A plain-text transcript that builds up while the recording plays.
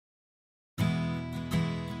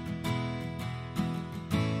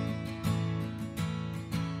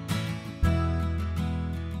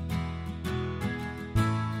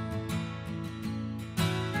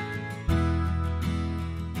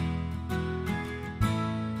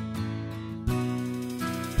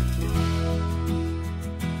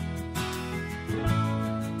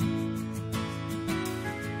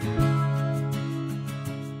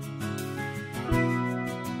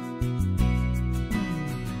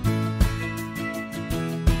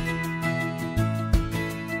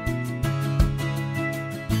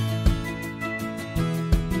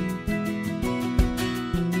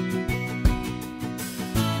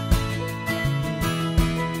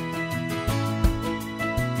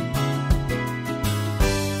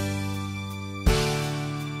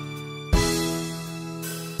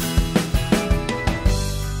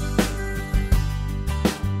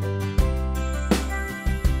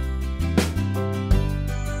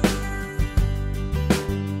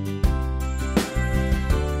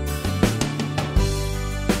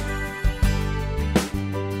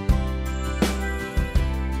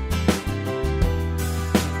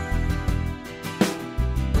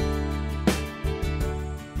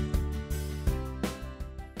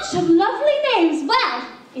bunch of lovely names. Well,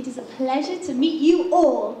 it is a pleasure to meet you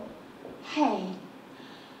all. Hey,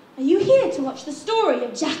 are you here to watch the story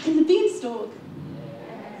of Jack and the Beanstalk?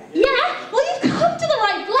 Yeah? Well, you've come to the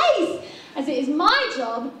right place, as it is my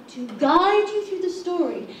job to guide you through the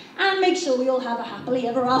story and make sure we all have a happily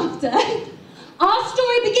ever after. Our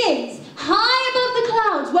story begins high above the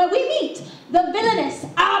clouds, where we meet the villainous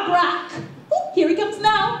Abrak. Oh, here he comes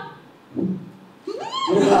now.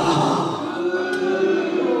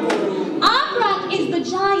 Abrak is the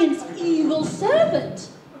giant's evil servant.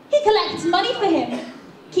 He collects money for him,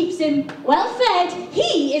 keeps him well fed.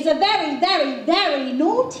 He is a very, very, very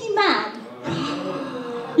naughty man.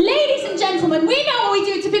 Ladies and gentlemen, we know what we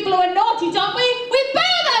do to people who are naughty, don't we? We boo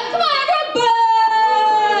them! Come on, everyone, boo!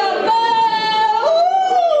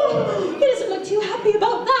 Ooh, he doesn't look too happy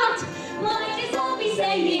about that. Might as well be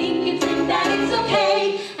saying you think that it's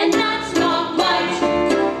okay, and that's not right.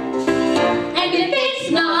 And if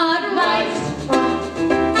it's not right,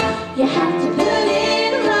 you have to put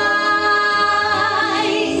it right.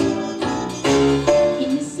 In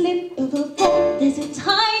the slip of a boat, there's a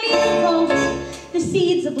tiny boat. The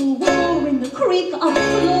seeds of a war in the creek of a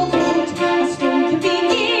floorboard. A storm can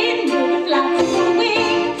begin with a flap of a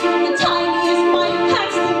wing. The tiniest mite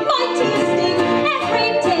packs the mightiest sting. Every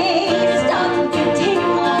day start with the tick of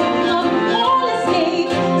a clock or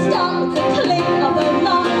escape. Start with the click of a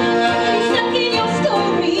lock. You're stuck in your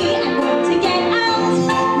story and want to get out.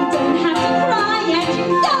 You don't have to cry and you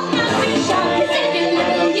don't have to shout. 'Cause if you're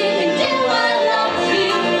little, you can do a lot.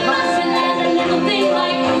 You mustn't let a little thing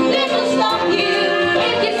like little stop you.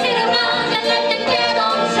 If you sit around and let them get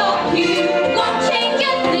on top, you won't change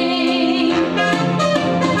a thing.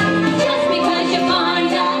 Just because you find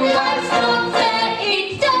that life's not fair, it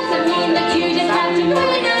doesn't mean that you just have to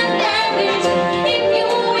grin and bear it. If you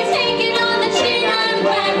always take it on the chin and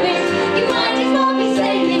wear it, you might as well be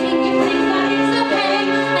saying you think that it's okay,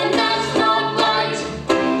 and that's not right.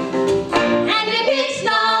 And if it's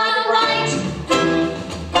not right,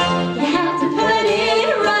 you have to put it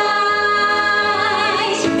right.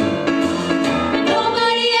 But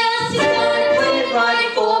nobody else is gonna put it right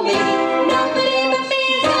for me. Nobody but me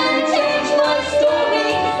is gonna change my story.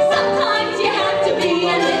 Sometimes you have to be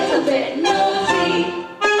a little bit naughty.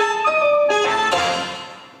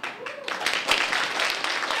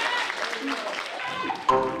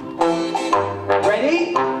 Ready?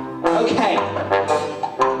 Okay.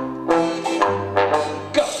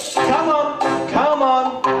 Go. Come on, come on,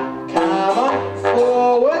 come on.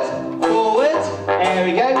 Forward, forward. There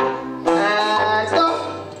we go. And stop.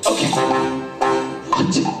 Okay.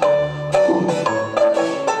 What?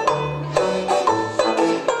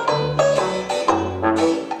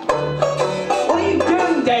 What are you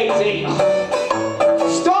doing, Daisy?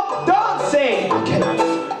 Stop dancing. Okay.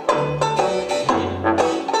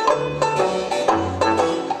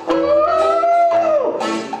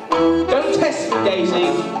 Don't test me, Daisy.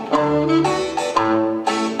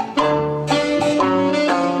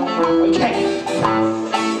 Okay.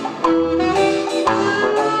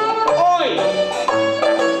 Oi!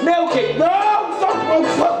 Milk it! No!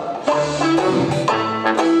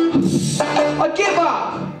 I give up!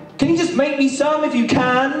 Can you just make me some if you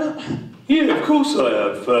can? Yeah, of course I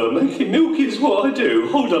have. Making milk is what I do.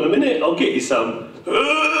 Hold on a minute, I'll get you some.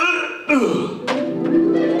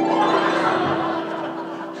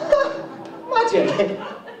 Magic!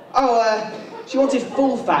 Oh, she wanted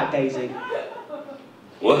full fat, Daisy.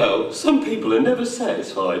 Well, some people are never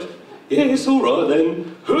satisfied. Yeah, it's all right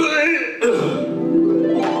then. Ooh,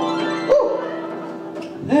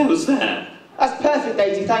 How's that? that's perfect,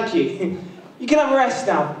 Daisy, thank you. You can have a rest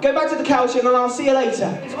now. Go back to the couch and I'll see you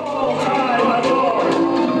later.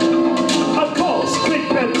 Of course, quid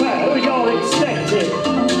pro quo, you're expected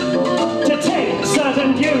to take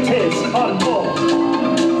certain duties on board.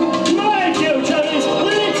 My future is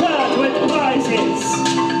littered with prizes,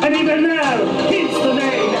 and even now, he's the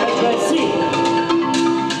main addressee.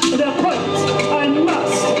 The point I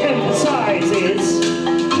must emphasize is,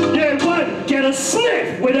 you won't get a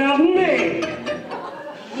sniff without me.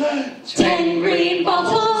 10 green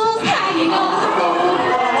bottles hanging on the wall.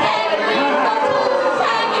 10 green bottles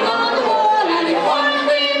hanging on the wall. And if one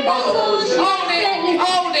green bottle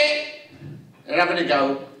Hold it! You're having a go.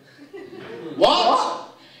 What?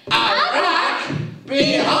 A rack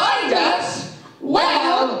behind us?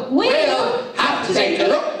 Well, we'll have to take a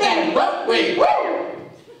look then, won't we? Woo!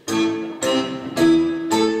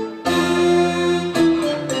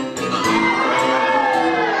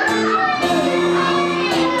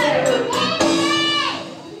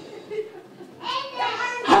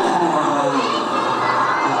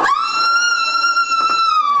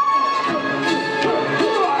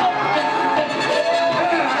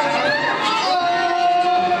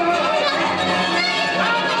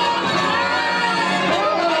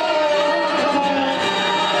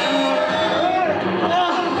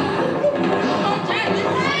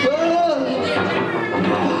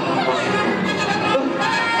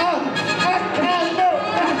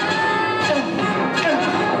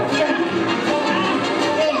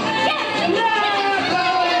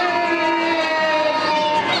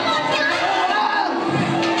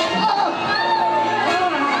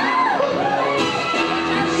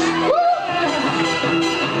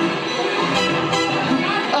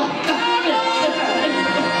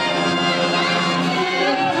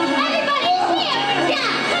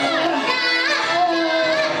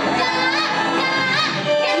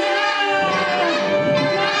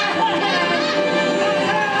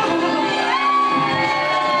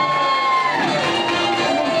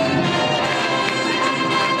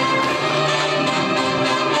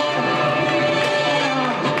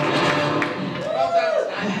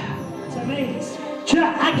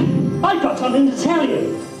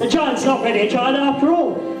 any giant after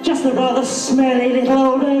all. Just a rather smelly little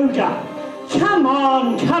old ogre. Come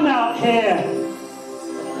on, come out here.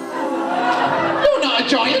 You're not a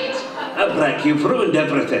giant. Abrac, you've ruined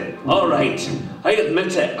everything. All right, I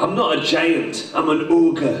admit it, I'm not a giant, I'm an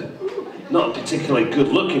ogre. Not a particularly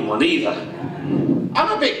good-looking one either.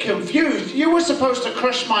 I'm a bit confused. You were supposed to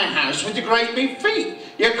crush my house with your great big feet.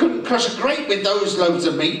 You couldn't crush a grape with those loads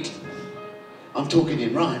of meat. I'm talking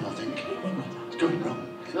in rhyme, I think. It's going wrong.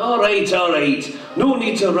 All right. No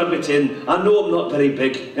need to rub it in. I know I'm not very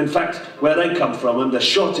big. In fact, where I come from, I'm the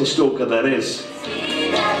shortest ogre there is.